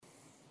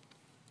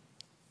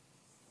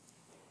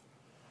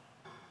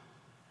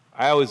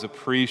I always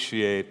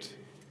appreciate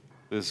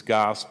this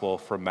gospel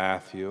from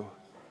Matthew,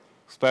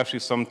 especially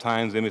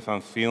sometimes maybe if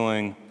I'm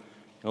feeling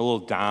a little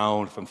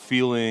down, if I'm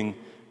feeling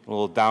a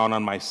little down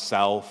on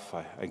myself,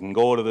 I can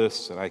go to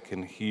this and I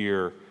can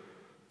hear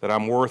that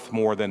I'm worth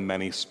more than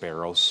many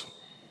sparrows.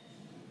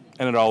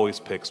 And it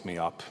always picks me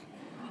up.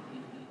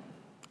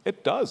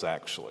 It does,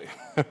 actually,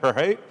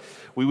 right?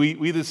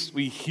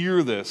 We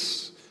hear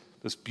this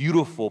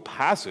beautiful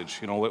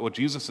passage, what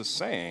Jesus is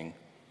saying.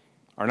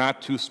 Are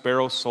not 2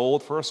 sparrows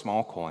sold for a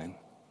small coin?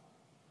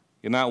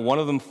 Yet not one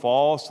of them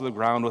falls to the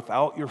ground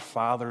without your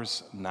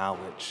Father's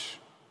knowledge.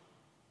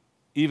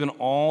 Even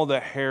all the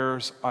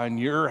hairs on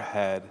your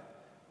head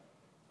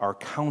are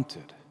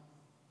counted.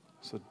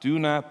 So do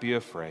not be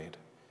afraid.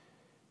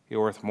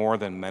 You're worth more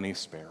than many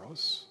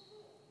sparrows.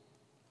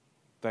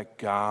 That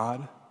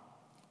God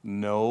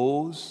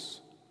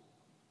knows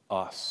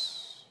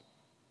us.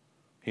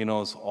 He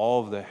knows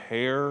all of the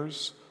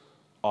hairs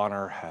on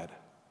our head.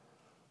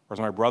 Or as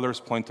my brothers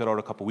pointed out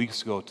a couple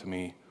weeks ago to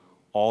me,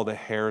 all the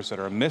hairs that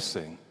are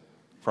missing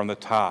from the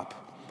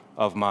top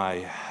of my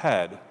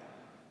head.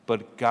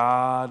 But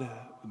God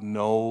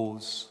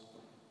knows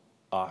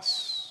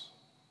us.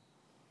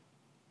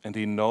 And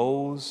He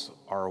knows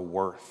our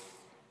worth.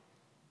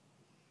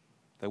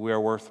 That we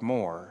are worth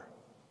more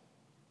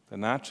than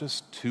not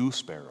just 2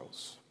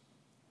 sparrows.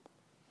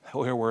 That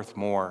we are worth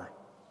more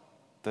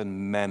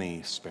than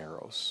many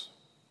sparrows.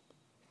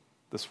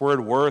 This word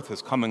worth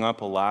is coming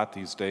up a lot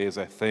these days,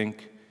 I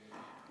think,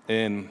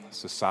 in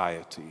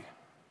society.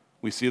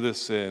 We see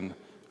this in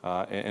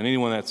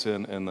anyone that's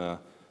in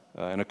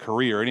a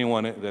career,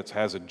 anyone that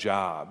has a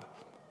job.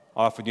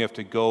 Often you have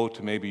to go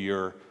to maybe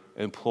your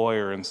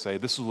employer and say,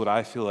 this is what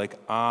I feel like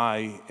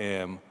I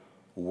am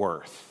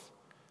worth.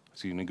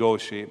 So you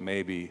negotiate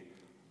maybe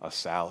a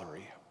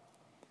salary.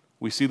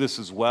 We see this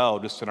as well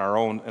just in our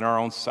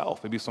own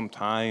self, maybe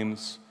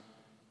sometimes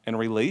in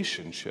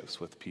relationships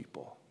with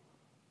people.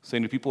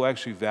 Saying, do people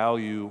actually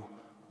value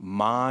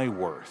my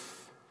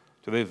worth?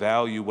 Do they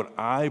value what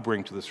I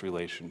bring to this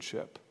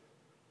relationship?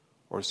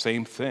 Or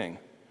same thing,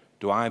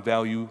 do I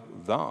value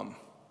them?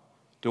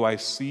 Do I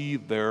see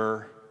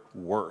their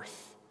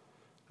worth?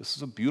 This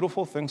is a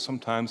beautiful thing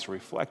sometimes to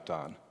reflect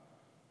on.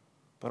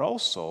 But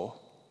also,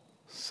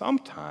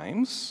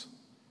 sometimes,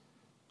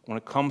 when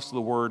it comes to the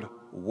word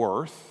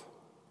worth,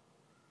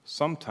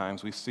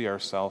 sometimes we see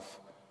ourselves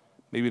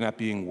maybe not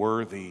being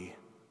worthy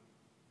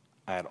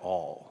at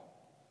all.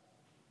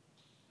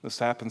 This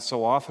happens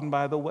so often,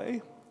 by the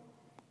way,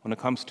 when it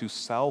comes to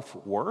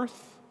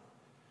self-worth,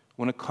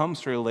 when it comes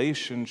to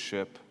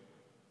relationship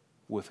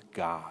with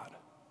God.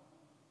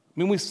 I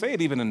mean, we say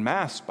it even in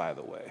Mass, by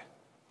the way.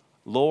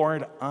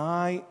 Lord,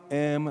 I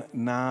am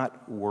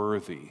not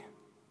worthy.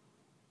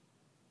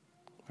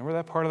 Remember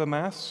that part of the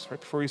Mass,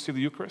 right before you see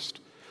the Eucharist?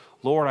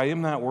 Lord, I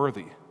am not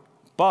worthy,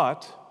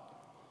 but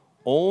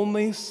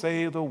only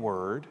say the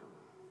word,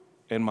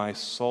 and my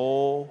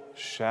soul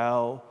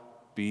shall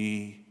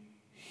be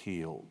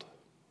healed.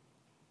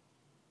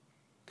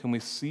 Can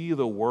we see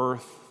the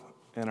worth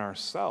in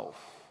ourselves?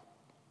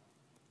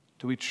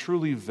 Do we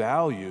truly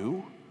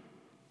value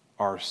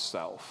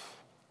ourselves?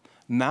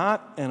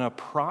 Not in a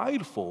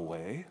prideful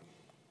way,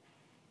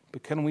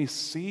 but can we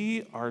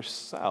see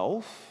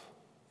ourselves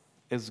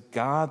as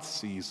God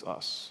sees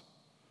us,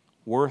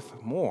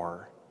 worth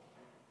more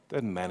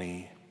than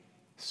many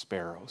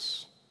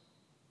sparrows,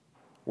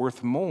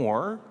 worth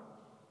more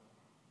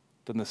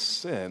than the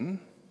sin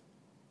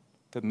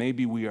that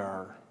maybe we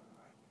are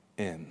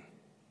in.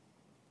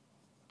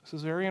 This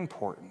is very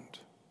important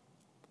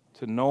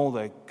to know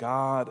that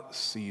God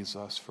sees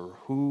us for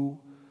who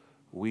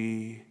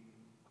we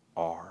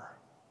are.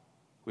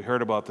 We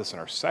heard about this in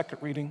our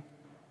second reading,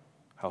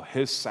 how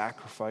His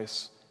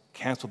sacrifice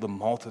canceled the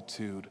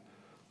multitude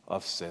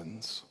of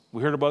sins.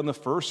 We heard about in the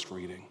first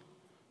reading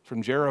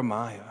from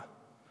Jeremiah,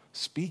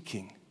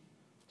 speaking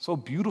so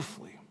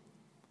beautifully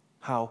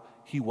how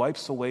He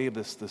wipes away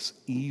this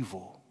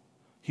evil.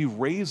 He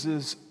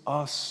raises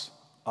us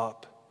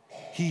up.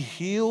 He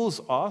heals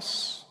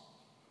us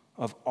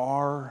of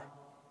our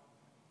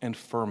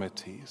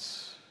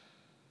infirmities.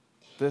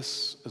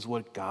 This is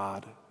what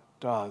God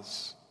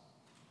does.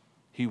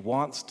 He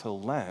wants to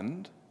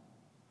lend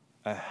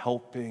a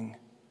helping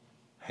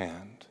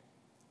hand.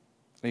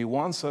 And He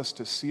wants us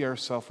to see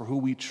ourselves for who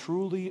we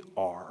truly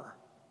are,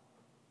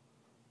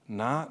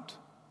 not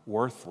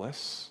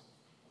worthless,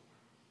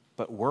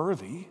 but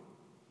worthy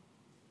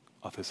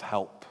of His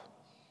help.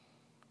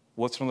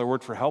 What's another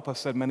word for help? I've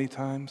said many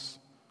times.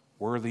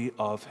 Worthy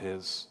of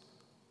His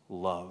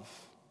love.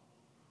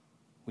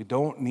 We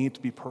don't need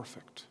to be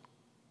perfect,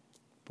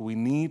 but we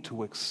need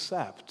to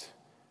accept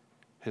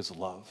His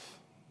love.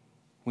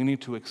 We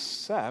need to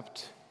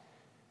accept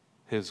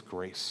His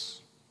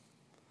grace.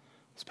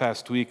 This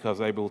past week, I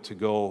was able to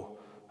go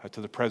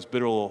to the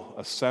Presbyteral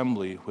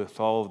Assembly with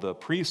all of the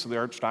priests of the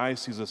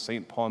Archdiocese of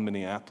St. Paul in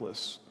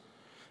Minneapolis.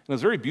 And it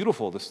was very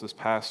beautiful this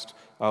past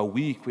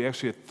week. We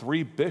actually had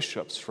 3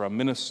 bishops from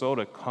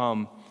Minnesota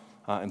come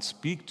and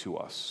speak to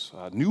us,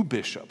 new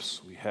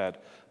bishops. We had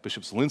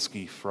Bishop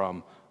Zielinski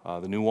from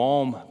the New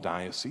Ulm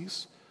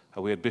Diocese.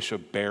 We had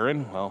Bishop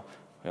Barron, well,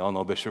 we all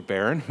know Bishop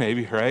Barron,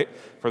 maybe, right?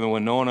 From the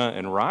Winona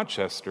and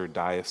Rochester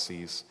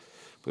Diocese.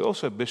 We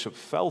also have Bishop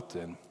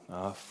Felton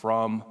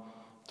from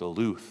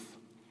Duluth.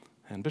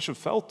 And Bishop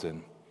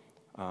Felton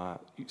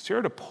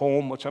shared a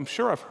poem, which I'm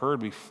sure I've heard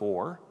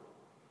before,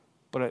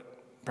 but I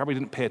probably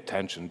didn't pay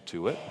attention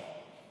to it.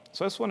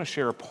 So I just want to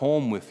share a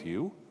poem with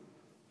you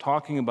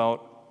talking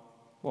about,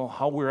 well,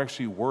 how we're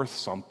actually worth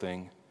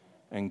something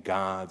in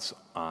God's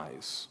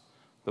eyes.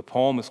 The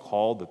poem is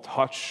called The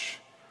Touch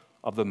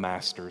of the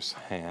Master's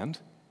Hand.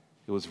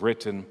 It was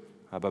written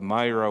by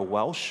Myra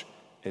Welch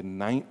in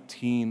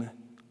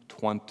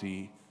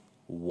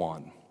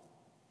 1921.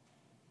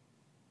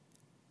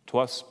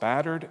 'Twas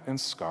battered and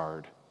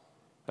scarred,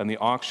 and the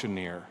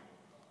auctioneer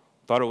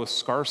thought it was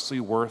scarcely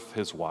worth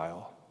his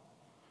while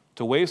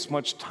to waste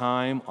much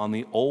time on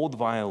the old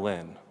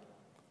violin,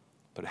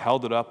 but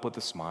held it up with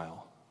a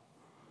smile.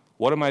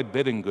 "What am I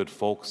bidding, good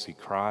folks?" he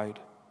cried.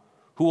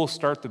 "Who will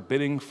start the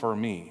bidding for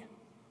me?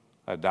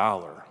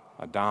 $1,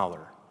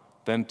 $1,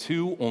 then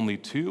two, only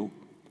two,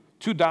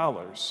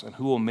 $2, and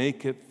who will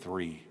make it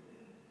three?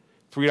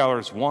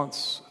 $3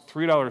 once,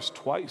 $3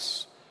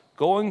 twice,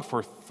 going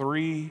for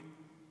three,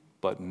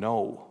 but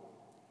no."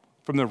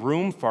 From the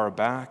room far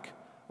back,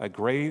 a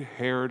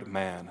gray-haired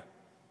man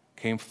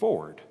came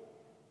forward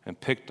and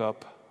picked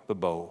up the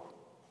bow.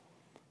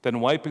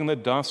 Then wiping the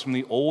dust from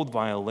the old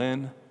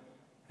violin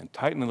and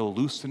tightening the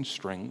loosened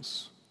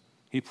strings,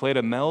 he played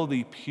a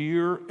melody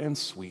pure and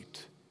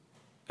sweet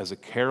as a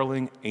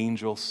caroling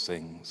angel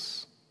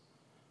sings.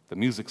 The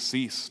music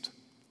ceased,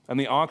 and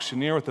the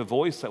auctioneer, with a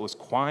voice that was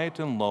quiet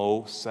and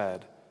low,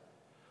 said,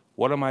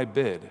 "What am I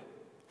bid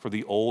for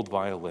the old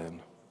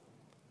violin?"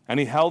 And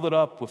he held it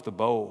up with the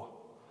bow.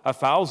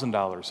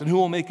 $1,000, and who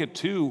will make it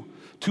two?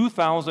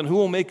 2,000, who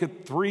will make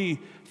it three?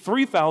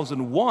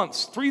 3,000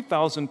 once,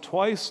 3,000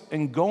 twice,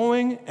 and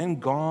going and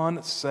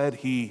gone, said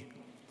he.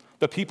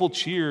 The people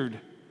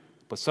cheered,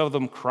 but some of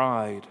them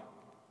cried,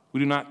 "We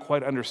do not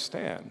quite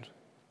understand.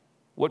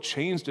 What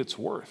changed its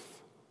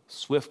worth?"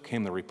 Swift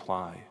came the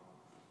reply,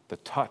 "The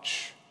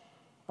touch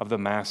of the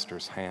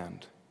Master's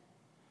hand."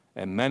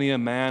 And many a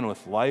man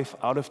with life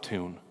out of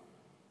tune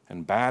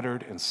and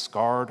battered and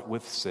scarred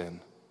with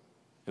sin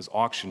is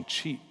auctioned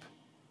cheap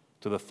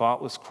to the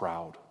thoughtless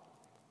crowd,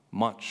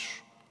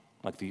 much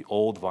like the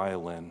old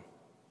violin.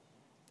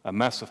 A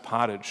mess of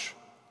pottage,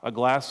 a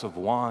glass of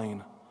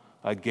wine,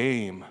 a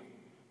game,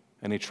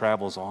 and he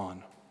travels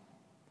on.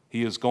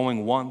 He is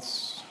going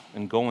once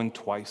and going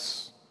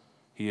twice.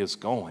 He is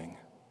going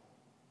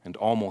and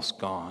almost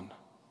gone.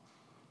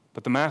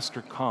 But the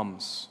Master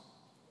comes,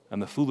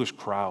 and the foolish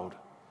crowd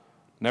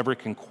never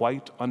can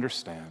quite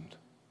understand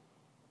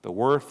the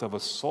worth of a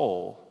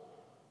soul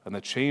and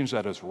the change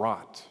that is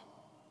wrought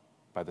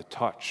by the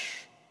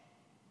touch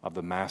of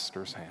the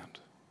Master's hand.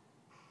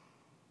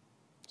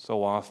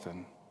 So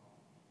often,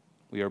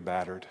 we are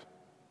battered.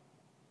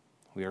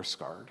 We are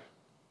scarred.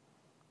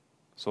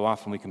 So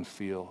often we can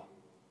feel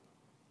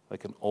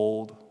like an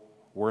old,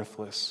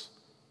 worthless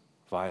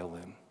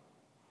violin.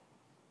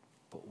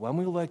 But when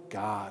we let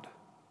God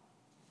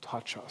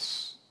touch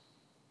us,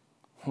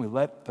 when we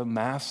let the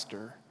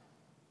Master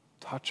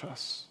touch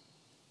us,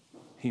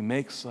 he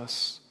makes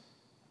us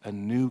a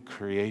new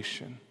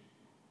creation.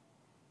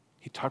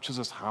 He touches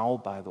us how,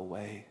 by the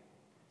way?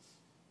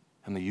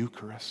 In the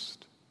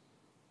Eucharist,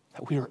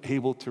 that we are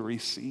able to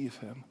receive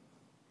him.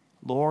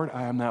 "Lord,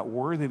 I am not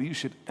worthy that you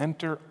should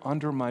enter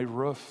under my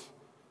roof,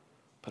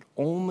 but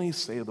only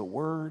say the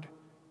word,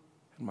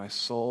 and my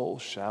soul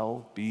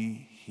shall be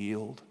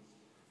healed."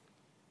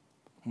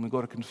 When we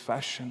go to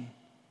confession,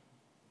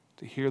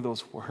 to hear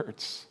those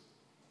words,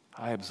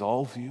 "I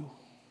absolve you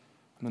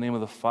in the name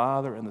of the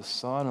Father and the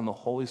Son and the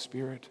Holy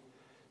Spirit,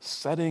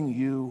 setting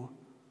you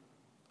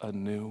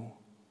anew."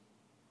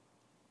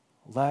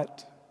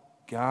 Let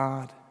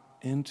God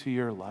into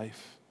your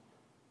life.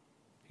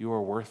 You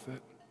are worth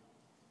it.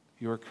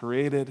 You are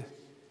created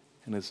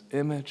in his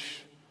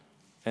image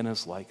and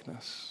his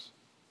likeness,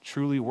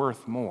 truly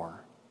worth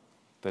more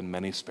than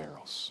many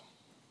sparrows.